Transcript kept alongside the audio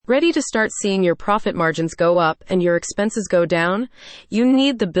Ready to start seeing your profit margins go up and your expenses go down? You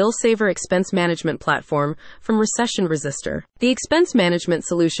need the Bill Saver expense management platform from Recession Resister. The expense management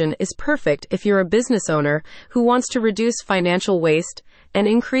solution is perfect if you're a business owner who wants to reduce financial waste and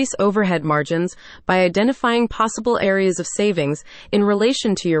increase overhead margins by identifying possible areas of savings in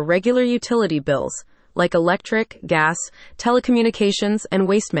relation to your regular utility bills, like electric, gas, telecommunications, and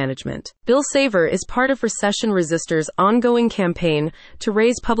waste management. Bill Saver is part of Recession Resister's ongoing campaign to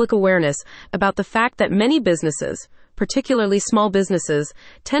raise public awareness about the fact that many businesses, particularly small businesses,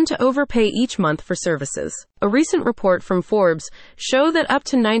 tend to overpay each month for services. A recent report from Forbes showed that up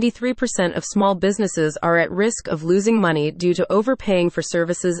to 93% of small businesses are at risk of losing money due to overpaying for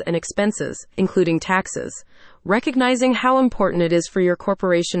services and expenses, including taxes. Recognizing how important it is for your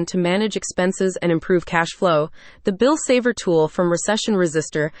corporation to manage expenses and improve cash flow, the Bill Saver tool from Recession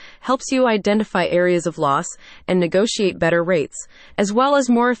Resister helps you identify areas of loss and negotiate better rates, as well as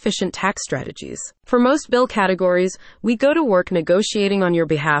more efficient tax strategies. For most bill categories, we go to work negotiating on your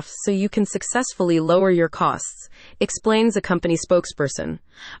behalf so you can successfully lower your costs, explains a company spokesperson.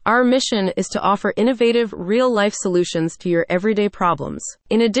 Our mission is to offer innovative, real-life solutions to your everyday problems.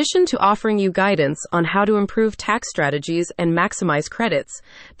 In addition to offering you guidance on how to improve tax strategies and maximize credits,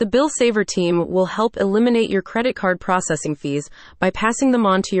 the Bill Saver team will help eliminate your credit card processing fees by passing them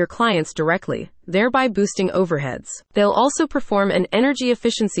on to your clients directly, thereby boosting overheads. They'll also perform an energy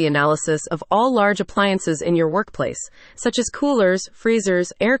efficiency analysis of all large appliances in your workplace, such as coolers,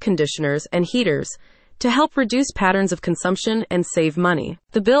 freezers, air conditioners, and heaters, to help reduce patterns of consumption and save money.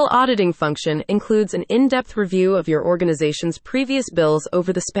 The bill auditing function includes an in-depth review of your organization's previous bills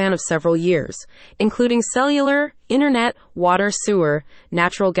over the span of several years, including cellular, internet, water, sewer,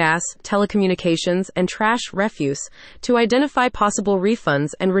 natural gas, telecommunications, and trash refuse, to identify possible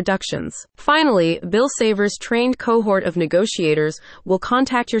refunds and reductions. Finally, Bill Saver's trained cohort of negotiators will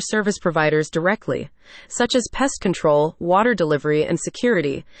contact your service providers directly, such as pest control, water delivery, and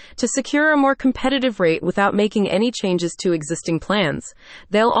security, to secure a more competitive rate without making any changes to existing plans.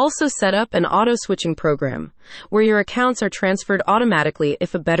 They'll also set up an auto-switching program, where your accounts are transferred automatically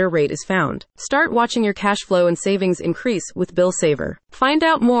if a better rate is found. Start watching your cash flow and savings increase with Bill Saver. Find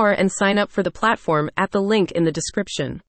out more and sign up for the platform at the link in the description.